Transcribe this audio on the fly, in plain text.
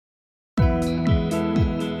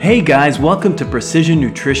Hey guys, welcome to Precision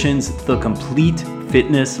Nutrition's The Complete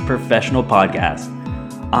Fitness Professional Podcast.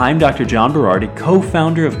 I'm Dr. John Berardi,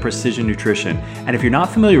 co-founder of Precision Nutrition, and if you're not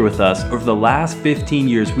familiar with us, over the last 15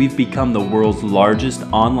 years, we've become the world's largest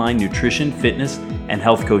online nutrition, fitness, and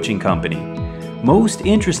health coaching company. Most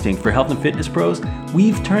interesting for health and fitness pros,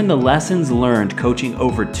 we've turned the lessons learned coaching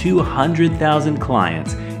over 200,000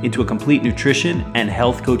 clients into a complete nutrition and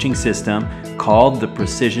health coaching system called the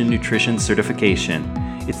Precision Nutrition Certification.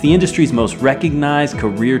 It's the industry's most recognized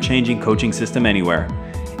career-changing coaching system anywhere.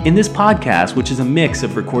 In this podcast, which is a mix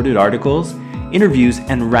of recorded articles, interviews,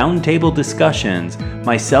 and roundtable discussions,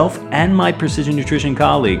 myself and my Precision Nutrition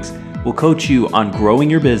colleagues will coach you on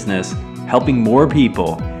growing your business, helping more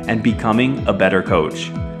people, and becoming a better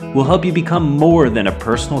coach. We'll help you become more than a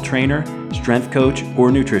personal trainer, strength coach,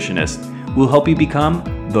 or nutritionist. We'll help you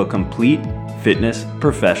become the complete fitness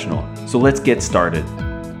professional. So let's get started.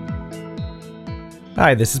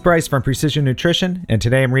 Hi, this is Bryce from Precision Nutrition, and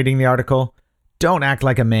today I'm reading the article, Don't Act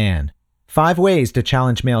Like a Man, 5 Ways to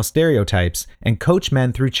Challenge Male Stereotypes and Coach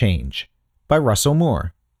Men Through Change, by Russell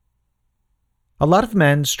Moore. A lot of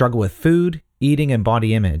men struggle with food, eating, and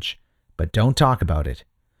body image, but don't talk about it.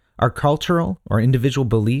 Are cultural or individual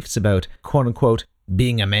beliefs about quote-unquote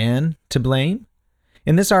being a man to blame?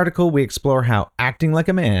 In this article, we explore how acting like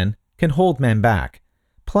a man can hold men back.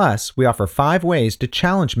 Plus, we offer 5 ways to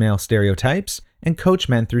challenge male stereotypes and coach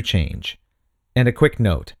men through change. And a quick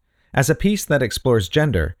note, as a piece that explores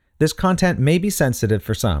gender, this content may be sensitive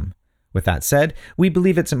for some. With that said, we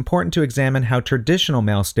believe it's important to examine how traditional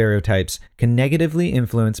male stereotypes can negatively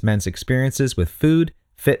influence men's experiences with food,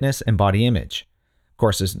 fitness, and body image. Of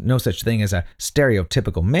course, there's no such thing as a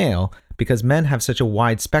stereotypical male because men have such a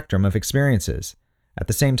wide spectrum of experiences. At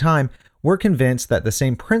the same time, we're convinced that the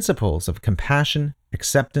same principles of compassion,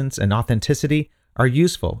 acceptance, and authenticity are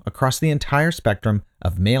useful across the entire spectrum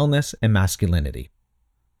of maleness and masculinity.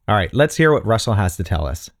 All right, let's hear what Russell has to tell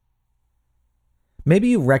us. Maybe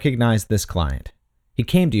you recognize this client. He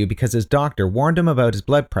came to you because his doctor warned him about his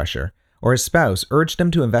blood pressure, or his spouse urged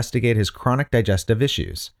him to investigate his chronic digestive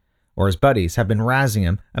issues, or his buddies have been razzing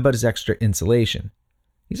him about his extra insulation.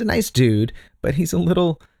 He's a nice dude, but he's a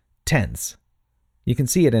little tense. You can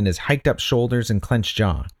see it in his hiked up shoulders and clenched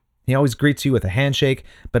jaw. He always greets you with a handshake,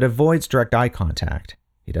 but avoids direct eye contact.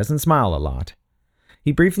 He doesn't smile a lot.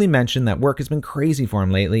 He briefly mentioned that work has been crazy for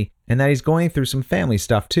him lately, and that he's going through some family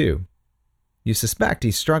stuff too. You suspect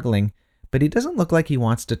he's struggling, but he doesn't look like he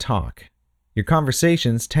wants to talk. Your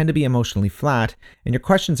conversations tend to be emotionally flat, and your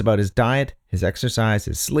questions about his diet, his exercise,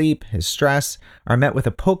 his sleep, his stress are met with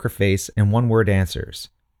a poker face and one-word answers.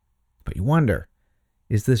 But you wonder,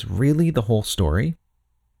 is this really the whole story?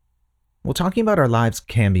 Well, talking about our lives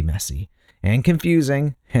can be messy and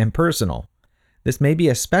confusing and personal. This may be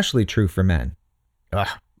especially true for men.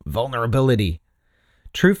 Vulnerability.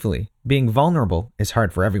 Truthfully, being vulnerable is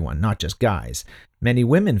hard for everyone, not just guys. Many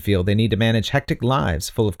women feel they need to manage hectic lives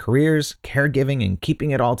full of careers, caregiving, and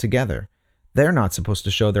keeping it all together. They're not supposed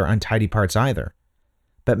to show their untidy parts either.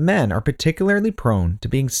 But men are particularly prone to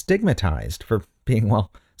being stigmatized for being,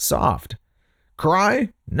 soft. Cry?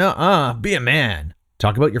 Nuh-uh, be a man.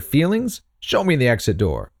 Talk about your feelings? Show me the exit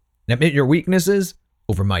door. Admit your weaknesses?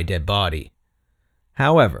 Over my dead body.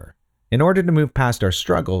 However, in order to move past our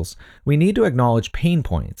struggles, we need to acknowledge pain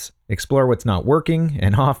points, explore what's not working,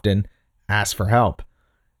 and often ask for help.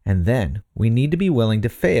 And then we need to be willing to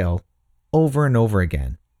fail over and over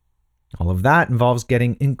again. All of that involves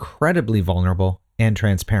getting incredibly vulnerable and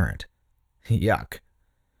transparent. Yuck.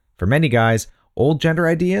 For many guys, old gender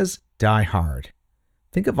ideas die hard.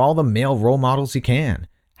 Think of all the male role models you can.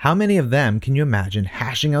 How many of them can you imagine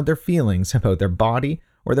hashing out their feelings about their body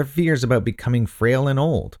or their fears about becoming frail and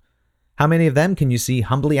old? How many of them can you see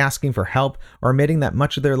humbly asking for help or admitting that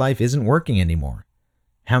much of their life isn't working anymore?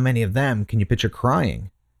 How many of them can you picture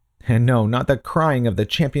crying? And no, not the crying of the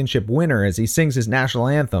championship winner as he sings his national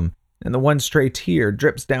anthem and the one stray tear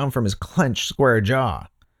drips down from his clenched square jaw.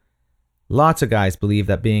 Lots of guys believe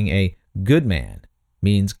that being a good man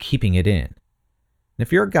means keeping it in.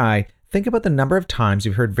 If you're a guy, think about the number of times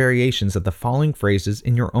you've heard variations of the following phrases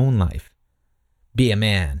in your own life. Be a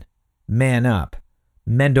man. Man up.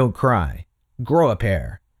 Men don't cry. Grow a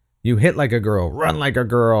pair. You hit like a girl. Run like a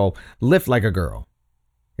girl. Lift like a girl.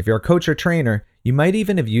 If you're a coach or trainer, you might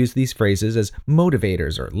even have used these phrases as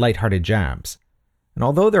motivators or lighthearted jabs. And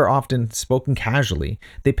although they're often spoken casually,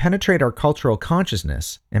 they penetrate our cultural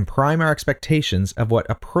consciousness and prime our expectations of what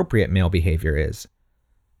appropriate male behavior is.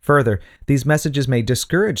 Further, these messages may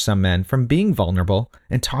discourage some men from being vulnerable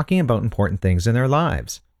and talking about important things in their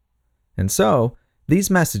lives. And so, these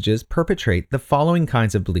messages perpetrate the following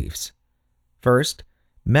kinds of beliefs. First,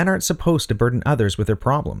 Men aren't supposed to burden others with their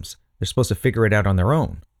problems. They're supposed to figure it out on their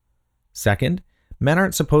own. Second, men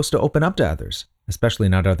aren't supposed to open up to others, especially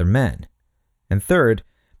not other men. And third,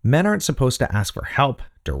 men aren't supposed to ask for help,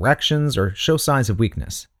 directions, or show signs of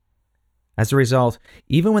weakness. As a result,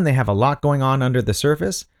 even when they have a lot going on under the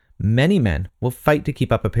surface, many men will fight to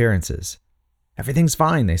keep up appearances. Everything's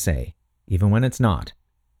fine, they say, even when it's not.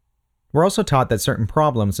 We're also taught that certain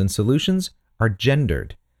problems and solutions are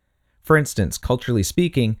gendered. For instance, culturally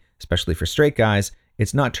speaking, especially for straight guys,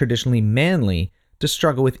 it's not traditionally manly to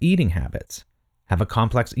struggle with eating habits, have a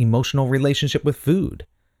complex emotional relationship with food,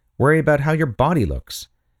 worry about how your body looks,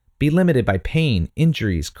 be limited by pain,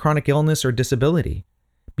 injuries, chronic illness, or disability,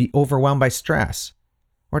 be overwhelmed by stress,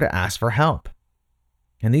 or to ask for help.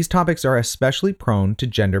 And these topics are especially prone to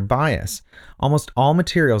gender bias. Almost all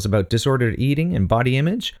materials about disordered eating and body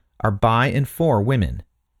image are by and for women.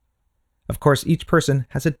 Of course, each person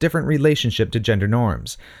has a different relationship to gender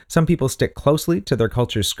norms. Some people stick closely to their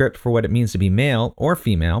culture's script for what it means to be male or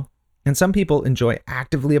female, and some people enjoy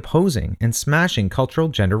actively opposing and smashing cultural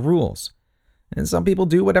gender rules. And some people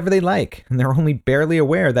do whatever they like, and they're only barely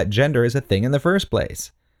aware that gender is a thing in the first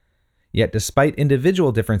place. Yet despite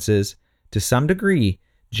individual differences, to some degree,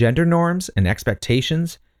 gender norms and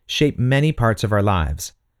expectations shape many parts of our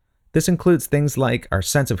lives. This includes things like our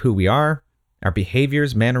sense of who we are, our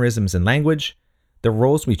behaviors, mannerisms, and language, the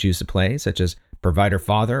roles we choose to play, such as provider,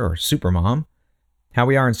 father, or supermom, how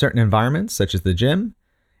we are in certain environments, such as the gym,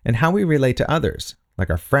 and how we relate to others, like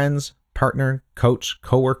our friends, partner, coach,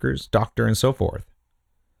 coworkers, doctor, and so forth.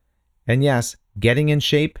 And yes, getting in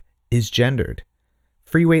shape is gendered.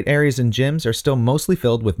 Free weight areas in gyms are still mostly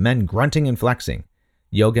filled with men grunting and flexing.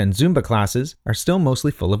 Yoga and Zumba classes are still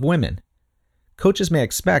mostly full of women. Coaches may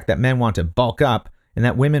expect that men want to bulk up and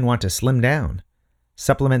that women want to slim down.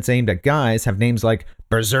 Supplements aimed at guys have names like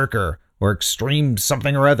Berserker or Extreme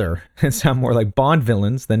something or other and sound more like Bond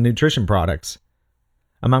villains than nutrition products.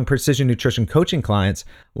 Among precision nutrition coaching clients,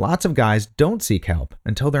 lots of guys don't seek help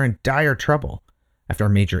until they're in dire trouble, after a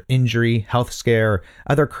major injury, health scare, or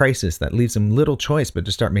other crisis that leaves them little choice but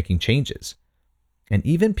to start making changes. And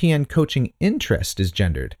even PN coaching interest is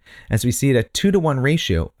gendered, as we see it at 2-to-1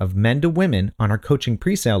 ratio of men to women on our coaching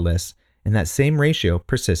pre-sale lists, and that same ratio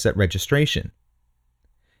persists at registration.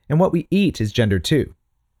 And what we eat is gendered too.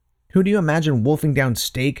 Who do you imagine wolfing down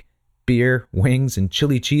steak, beer, wings, and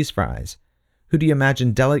chili cheese fries? Who do you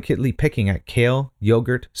imagine delicately picking at kale,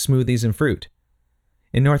 yogurt, smoothies, and fruit?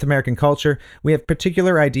 In North American culture, we have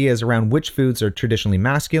particular ideas around which foods are traditionally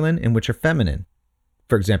masculine and which are feminine.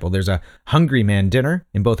 For example, there's a hungry man dinner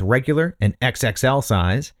in both regular and XXL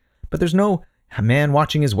size, but there's no man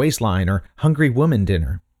watching his waistline or hungry woman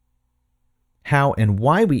dinner. How and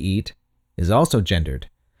why we eat is also gendered.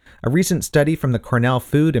 A recent study from the Cornell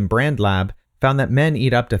Food and Brand Lab found that men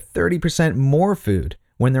eat up to 30% more food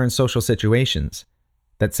when they're in social situations.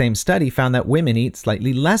 That same study found that women eat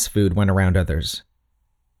slightly less food when around others.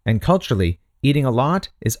 And culturally, eating a lot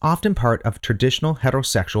is often part of traditional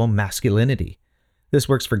heterosexual masculinity. This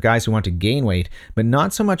works for guys who want to gain weight, but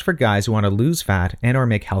not so much for guys who want to lose fat and or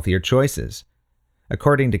make healthier choices.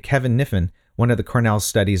 According to Kevin Niffen, one of the Cornell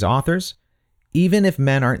study's authors, even if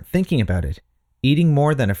men aren't thinking about it, eating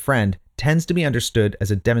more than a friend tends to be understood as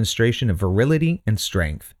a demonstration of virility and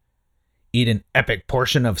strength. Eat an epic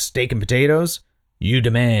portion of steak and potatoes? You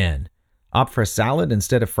demand. Opt for a salad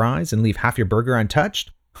instead of fries and leave half your burger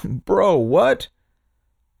untouched? Bro, what?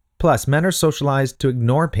 Plus, men are socialized to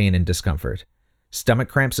ignore pain and discomfort. Stomach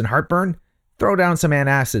cramps and heartburn? Throw down some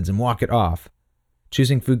antacids and walk it off.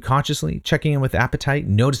 Choosing food consciously, checking in with appetite,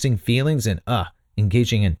 noticing feelings, and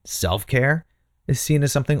engaging in self-care is seen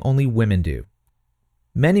as something only women do.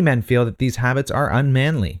 Many men feel that these habits are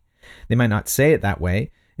unmanly. They might not say it that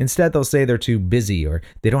way. Instead, they'll say they're too busy, or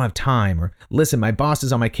they don't have time, or listen, my boss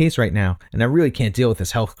is on my case right now, and I really can't deal with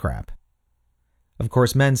this health crap. Of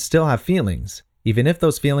course, men still have feelings, even if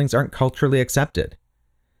those feelings aren't culturally accepted.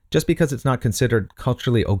 Just because it's not considered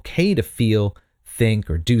culturally okay to feel, think,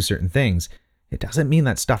 or do certain things, it doesn't mean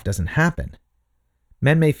that stuff doesn't happen.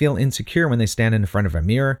 Men may feel insecure when they stand in front of a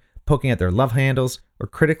mirror, poking at their love handles, or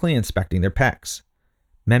critically inspecting their pecs.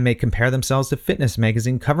 Men may compare themselves to fitness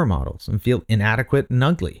magazine cover models and feel inadequate and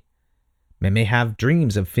ugly. Men may have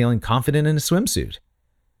dreams of feeling confident in a swimsuit.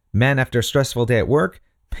 Men, after a stressful day at work,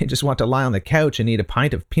 may just want to lie on the couch and eat a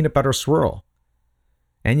pint of peanut butter swirl.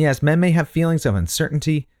 And yes, men may have feelings of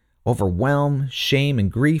uncertainty, overwhelm, shame,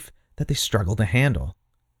 and grief that they struggle to handle.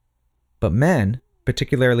 But men,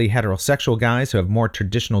 particularly heterosexual guys who have more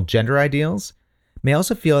traditional gender ideals, may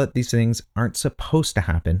also feel that these things aren't supposed to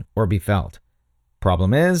happen or be felt.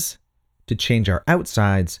 Problem is, to change our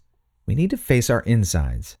outsides, we we need to face our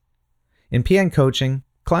insides. In PN coaching,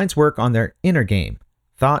 clients work on their inner game,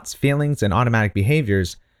 thoughts, feelings, and automatic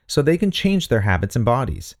behaviors, so they can change their habits and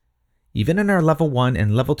bodies. Even in our Level 1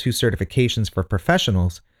 and Level 2 certifications for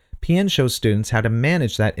professionals, PN shows students how to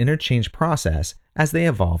manage that inner change process as they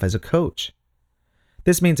evolve as a coach.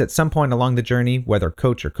 This means at some point along the journey, whether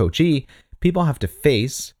coach or coachee, people have to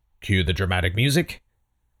face, cue the dramatic music,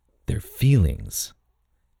 their feelings.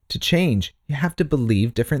 To change, you have to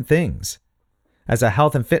believe different things. As a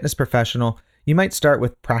health and fitness professional, you might start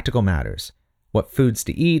with practical matters. What foods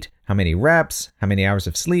to eat, how many reps, how many hours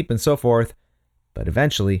of sleep, and so forth. But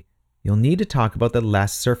eventually, you'll need to talk about the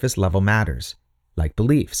less surface level matters, like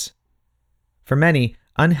beliefs. For many,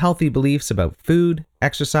 unhealthy beliefs about food,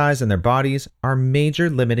 exercise, and their bodies are major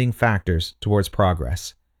limiting factors towards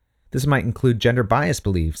progress. This might include gender bias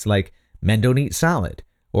beliefs like men don't eat salad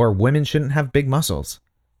or women shouldn't have big muscles.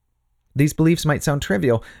 These beliefs might sound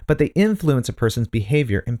trivial, but they influence a person's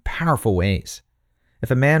behavior in powerful ways.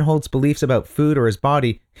 If a man holds beliefs about food or his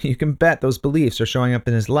body, you can bet those beliefs are showing up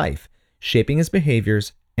in his life, shaping his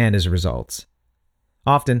behaviors and his results.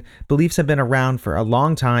 Often, beliefs have been around for a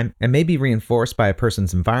long time and may be reinforced by a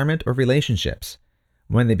person's environment or relationships.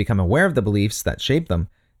 When they become aware of the beliefs that shape them,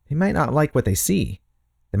 they might not like what they see.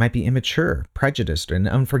 They might be immature, prejudiced, and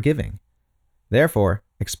unforgiving. Therefore,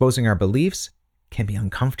 exposing our beliefs can be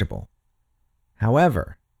uncomfortable.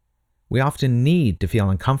 However, we often need to feel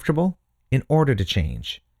uncomfortable in order to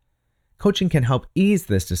change. Coaching can help ease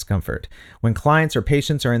this discomfort. When clients or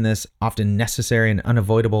patients are in this often necessary and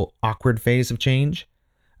unavoidable awkward phase of change,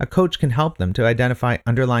 a coach can help them to identify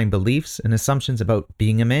underlying beliefs and assumptions about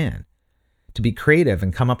being a man, to be creative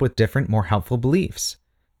and come up with different, more helpful beliefs,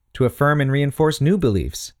 to affirm and reinforce new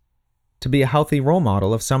beliefs, to be a healthy role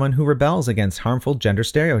model of someone who rebels against harmful gender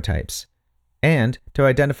stereotypes, and to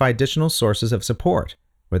identify additional sources of support,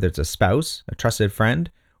 whether it's a spouse, a trusted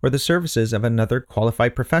friend, or the services of another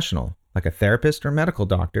qualified professional, like a therapist or medical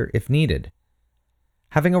doctor if needed.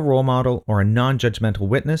 Having a role model or a non-judgmental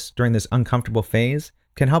witness during this uncomfortable phase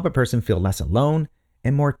can help a person feel less alone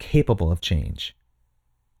and more capable of change.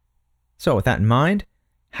 So with that in mind,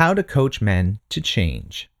 how to coach men to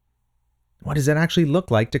change. What does it actually look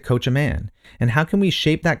like to coach a man? And how can we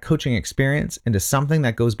shape that coaching experience into something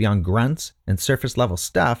that goes beyond grunts and surface level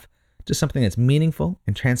stuff to something that's meaningful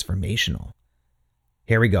and transformational?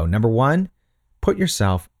 Here we go. Number 1, put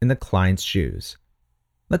yourself in the client's shoes.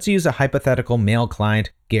 Let's use a hypothetical male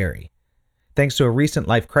client, Gary. Thanks to a recent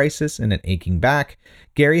life crisis and an aching back,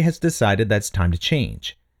 Gary has decided that it's time to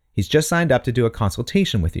change. He's just signed up to do a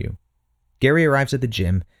consultation with you. Gary arrives at the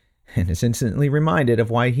gym and is instantly reminded of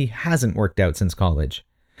why he hasn't worked out since college.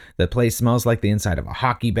 The place smells like the inside of a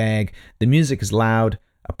hockey bag, the music is loud,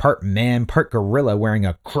 a part man, part gorilla wearing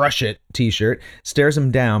a Crush It t-shirt stares him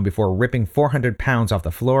down before ripping 400 pounds off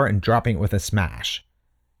the floor and dropping it with a smash.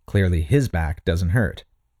 Clearly his back doesn't hurt.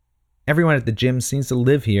 Everyone at the gym seems to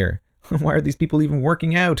live here. Why are these people even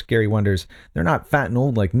working out? Gary wonders. They're not fat and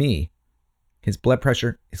old like me. His blood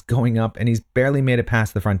pressure is going up and he's barely made it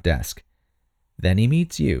past the front desk. Then he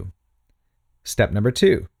meets you. Step number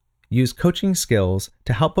 2, use coaching skills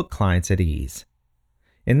to help put clients at ease.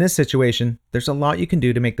 In this situation, there's a lot you can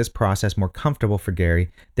do to make this process more comfortable for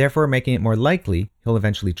Gary, therefore making it more likely he'll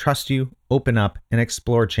eventually trust you, open up, and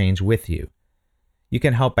explore change with you. You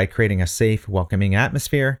can help by creating a safe, welcoming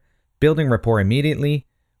atmosphere, building rapport immediately,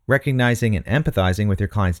 recognizing and empathizing with your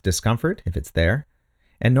client's discomfort, if it's there,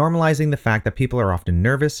 and normalizing the fact that people are often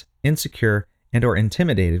nervous, insecure, and or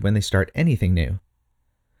intimidated when they start anything new.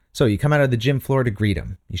 So you come out of the gym floor to greet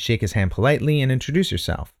him. You shake his hand politely and introduce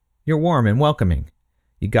yourself. You're warm and welcoming.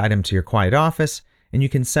 You guide him to your quiet office, and you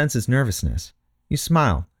can sense his nervousness. You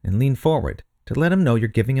smile and lean forward to let him know you're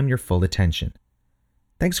giving him your full attention.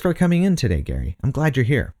 Thanks for coming in today, Gary. I'm glad you're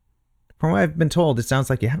here. From what I've been told, it sounds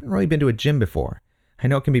like you haven't really been to a gym before. I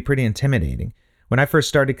know it can be pretty intimidating. When I first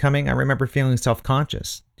started coming, I remember feeling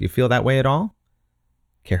self-conscious. Do you feel that way at all?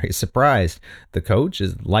 Gary is surprised. The coach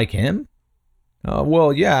is like him?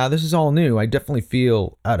 Well, yeah, this is all new. I definitely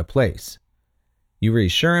feel out of place. You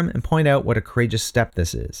reassure him and point out what a courageous step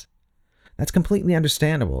this is. That's completely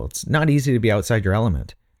understandable. It's not easy to be outside your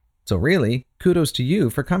element. So really, kudos to you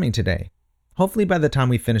for coming today. Hopefully by the time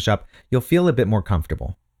we finish up, you'll feel a bit more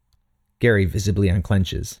comfortable. Gary visibly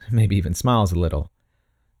unclenches, maybe even smiles a little.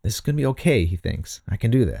 This is going to be okay, he thinks. I can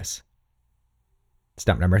do this.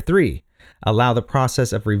 Step number 3, allow the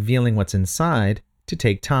process of revealing what's inside to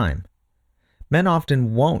take time. Men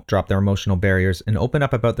often won't drop their emotional barriers and open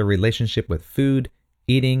up about their relationship with food,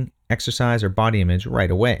 eating, exercise, or body image right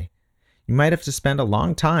away. You might have to spend a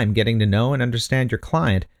long time getting to know and understand your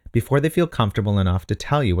client before they feel comfortable enough to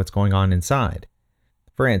tell you what's going on inside.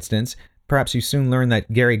 For instance, perhaps you soon learn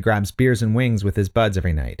that Gary grabs beers and wings with his buds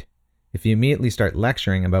every night. If you immediately start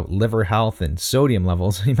lecturing about liver health and sodium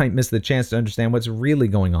levels, you might miss the chance to understand what's really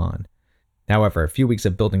going on. However, a few weeks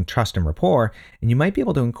of building trust and rapport, and you might be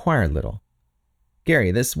able to inquire a little.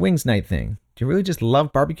 Gary, this wings night thing, do you really just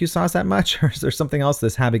love barbecue sauce that much, or is there something else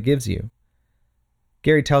this habit gives you?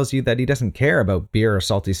 Gary tells you that he doesn't care about beer or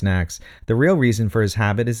salty snacks. The real reason for his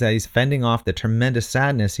habit is that he's fending off the tremendous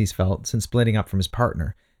sadness he's felt since splitting up from his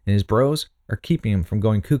partner, and his bros are keeping him from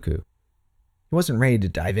going cuckoo. He wasn't ready to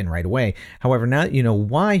dive in right away. However, now that you know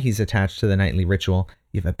why he's attached to the nightly ritual,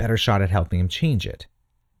 you have a better shot at helping him change it.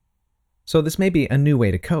 So this may be a new way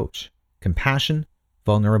to coach: compassion,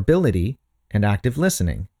 vulnerability, and active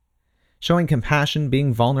listening. Showing compassion,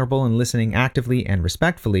 being vulnerable, and listening actively and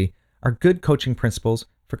respectfully are good coaching principles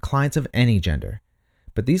for clients of any gender.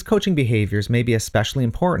 But these coaching behaviors may be especially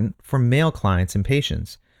important for male clients and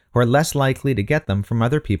patients, who are less likely to get them from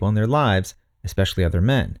other people in their lives, especially other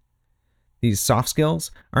men. These soft skills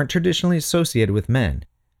aren't traditionally associated with men.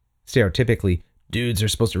 Stereotypically, dudes are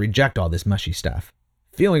supposed to reject all this mushy stuff.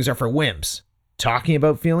 Feelings are for wimps. Talking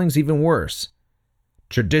about feelings, even worse.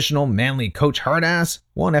 Traditional manly coach hard-ass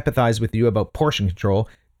won't empathize with you about portion control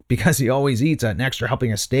because he always eats an extra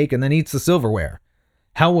helping of steak and then eats the silverware.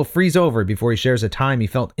 Hell will freeze over before he shares a time he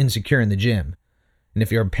felt insecure in the gym. And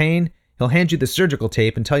if you're in pain, he'll hand you the surgical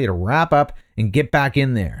tape and tell you to wrap up and get back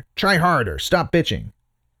in there. Try harder. Stop bitching.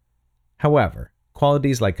 However,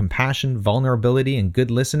 qualities like compassion, vulnerability, and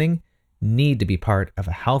good listening need to be part of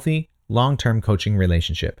a healthy, long-term coaching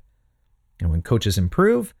relationship. And when coaches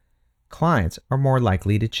improve, clients are more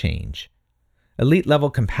likely to change. Elite-level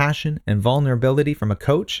compassion and vulnerability from a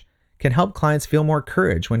coach can help clients feel more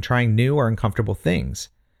courage when trying new or uncomfortable things,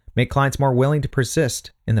 make clients more willing to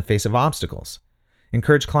persist in the face of obstacles,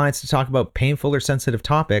 encourage clients to talk about painful or sensitive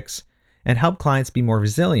topics, and help clients be more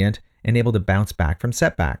resilient and able to bounce back from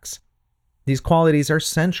setbacks. These qualities are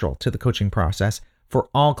central to the coaching process for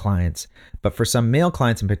all clients, but for some male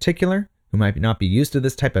clients in particular, who might not be used to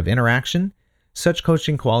this type of interaction, such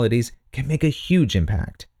coaching qualities can make a huge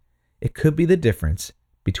impact. It could be the difference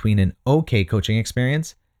between an okay coaching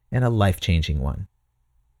experience and a life-changing one.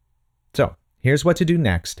 So, here's what to do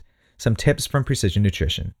next, some tips from Precision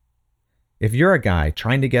Nutrition. If you're a guy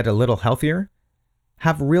trying to get a little healthier,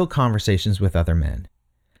 have real conversations with other men.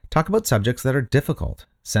 Talk about subjects that are difficult,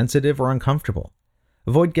 sensitive, or uncomfortable.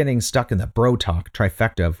 Avoid getting stuck in the bro talk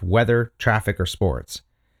trifecta of weather, traffic, or sports.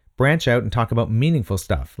 Branch out and talk about meaningful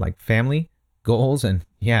stuff like family, goals, and,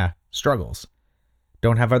 struggles.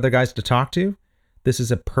 Don't have other guys to talk to? This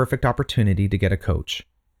is a perfect opportunity to get a coach.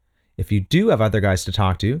 If you do have other guys to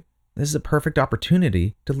talk to, this is a perfect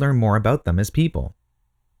opportunity to learn more about them as people.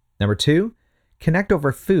 Number 2, connect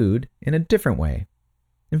over food in a different way.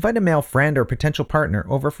 Invite a male friend or potential partner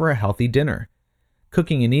over for a healthy dinner.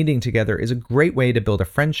 Cooking and eating together is a great way to build a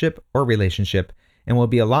friendship or relationship and will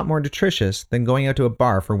be a lot more nutritious than going out to a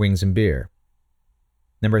bar for wings and beer.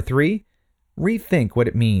 Number 3, rethink what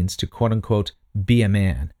it means to quote-unquote be a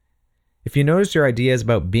man. If you notice your ideas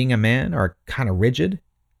about being a man are kind of rigid,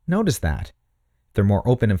 notice that. If they're more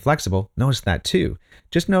open and flexible, notice that too.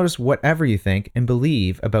 Just notice whatever you think and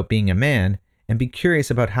believe about being a man and be curious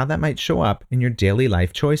about how that might show up in your daily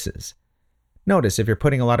life choices. Notice if you're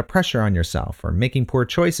putting a lot of pressure on yourself or making poor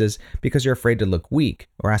choices because you're afraid to look weak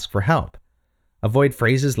or ask for help. Avoid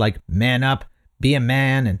phrases like man up, be a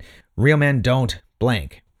man, and real men don't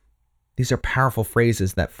blank. These are powerful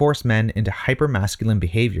phrases that force men into hyper-masculine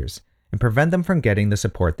behaviors and prevent them from getting the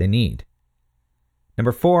support they need.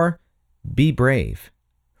 Number 4, be brave.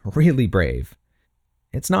 Really brave.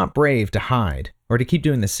 It's not brave to hide or to keep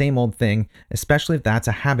doing the same old thing, especially if that's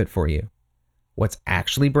a habit for you. What's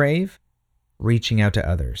actually brave? Reaching out to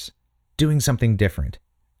others, doing something different,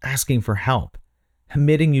 asking for help,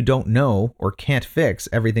 admitting you don't know or can't fix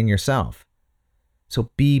everything yourself.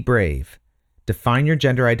 So be brave. Define your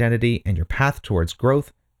gender identity and your path towards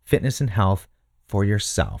growth, fitness, and health for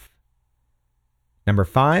yourself. Number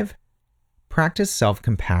 5, practice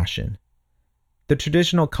self-compassion. The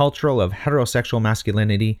traditional cultural of heterosexual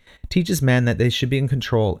masculinity teaches men that they should be in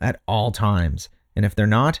control at all times, and if they're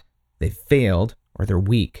not, they've failed or they're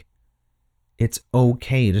weak. It's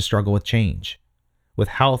okay to struggle with change. With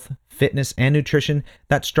health, fitness, and nutrition,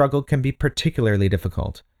 that struggle can be particularly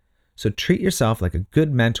difficult. So treat yourself like a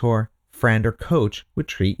good mentor, friend, or coach would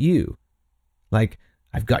treat you. Like,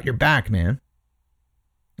 I've got your back, man.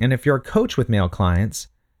 And if you're a coach with male clients,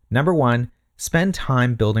 number 1, spend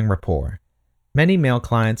time building rapport. Many male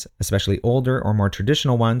clients, especially older or more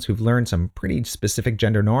traditional ones who've learned some pretty specific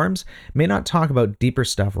gender norms, may not talk about deeper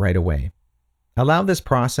stuff right away. Allow this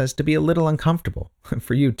process to be a little uncomfortable,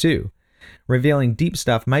 for you too. Revealing deep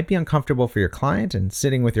stuff might be uncomfortable for your client, and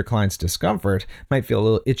sitting with your client's discomfort might feel a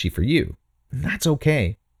little itchy for you. And that's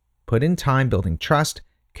okay. Put in time building trust,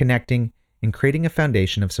 connecting, and creating a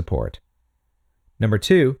foundation of support. Number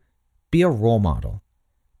 2, be a role model.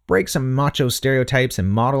 Break some macho stereotypes and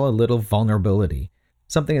model a little vulnerability.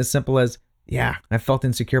 Something as simple as, "Yeah, I felt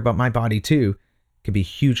insecure about my body too," can be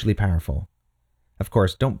hugely powerful. Of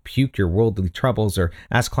course, don't puke your worldly troubles or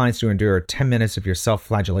ask clients to endure 10 minutes of your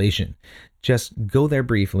self-flagellation. Just go there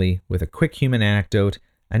briefly with a quick human anecdote,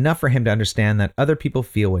 enough for him to understand that other people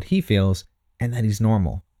feel what he feels and that he's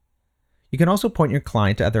normal. You can also point your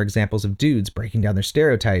client to other examples of dudes breaking down their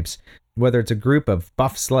stereotypes, whether it's a group of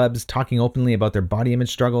buff slubs talking openly about their body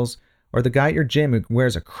image struggles, or the guy at your gym who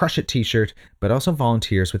wears a Crush It t-shirt but also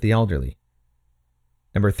volunteers with the elderly.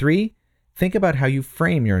 Number 3, think about how you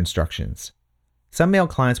frame your instructions. Some male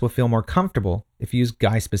clients will feel more comfortable if you use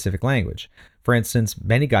guy-specific language. For instance,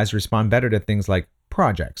 many guys respond better to things like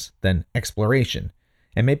projects than exploration,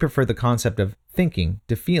 and may prefer the concept of thinking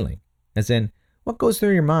to feeling, as in, what goes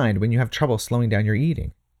through your mind when you have trouble slowing down your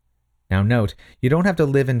eating? Now note, you don't have to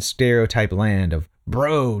live in stereotype land of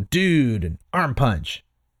bro, dude, and arm punch.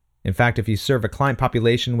 In fact, if you serve a client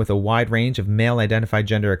population with a wide range of male-identified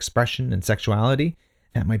gender expression and sexuality,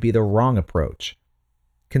 that might be the wrong approach.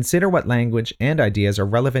 Consider what language and ideas are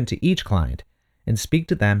relevant to each client and speak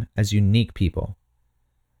to them as unique people.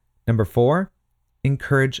 Number 4,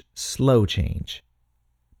 encourage slow change.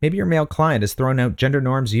 Maybe your male client has thrown out gender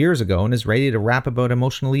norms years ago and is ready to rap about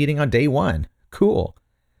emotional eating on day 1. Cool.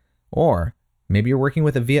 Or maybe you're working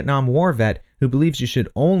with a Vietnam War vet who believes you should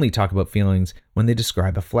only talk about feelings when they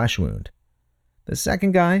describe a flesh wound. The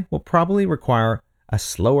second guy will probably require a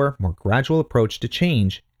slower, more gradual approach to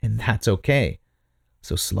change, and that's okay.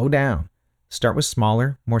 So slow down. Start with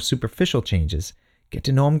smaller, more superficial changes, get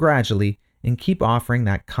to know him gradually, and keep offering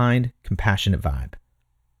that kind, compassionate vibe.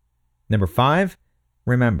 Number 5,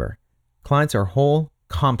 remember, clients are whole,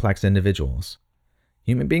 complex individuals.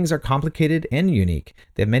 Human beings are complicated and unique.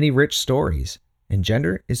 They have many rich stories, and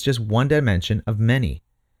gender is just one dimension of many.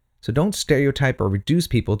 So don't stereotype or reduce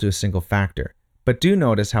people to a single factor, but do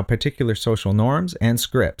notice how particular social norms and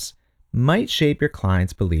scripts might shape your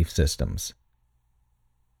clients' belief systems.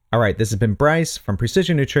 All right, this has been Bryce from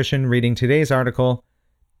Precision Nutrition reading today's article,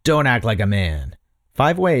 Don't Act Like a Man: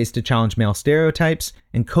 5 Ways to Challenge Male Stereotypes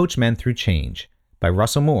and Coach Men Through Change by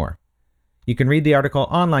Russell Moore. You can read the article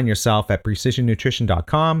online yourself at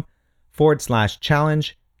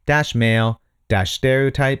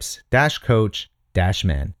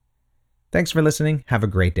precisionnutrition.com/challenge-male-stereotypes-coach-men. Thanks for listening. Have a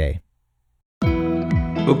great day.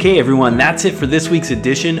 Okay, everyone, that's it for this week's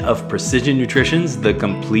edition of Precision Nutrition's The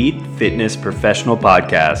Complete Fitness Professional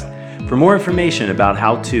Podcast. For more information about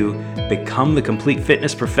how to become the complete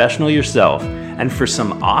fitness professional yourself, and for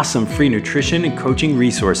some awesome free nutrition and coaching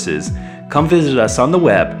resources, come visit us on the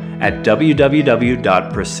web at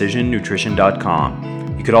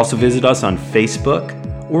www.precisionnutrition.com. You could also visit us on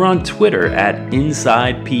Facebook or on Twitter at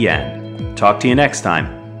InsidePN. Talk to you next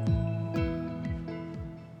time.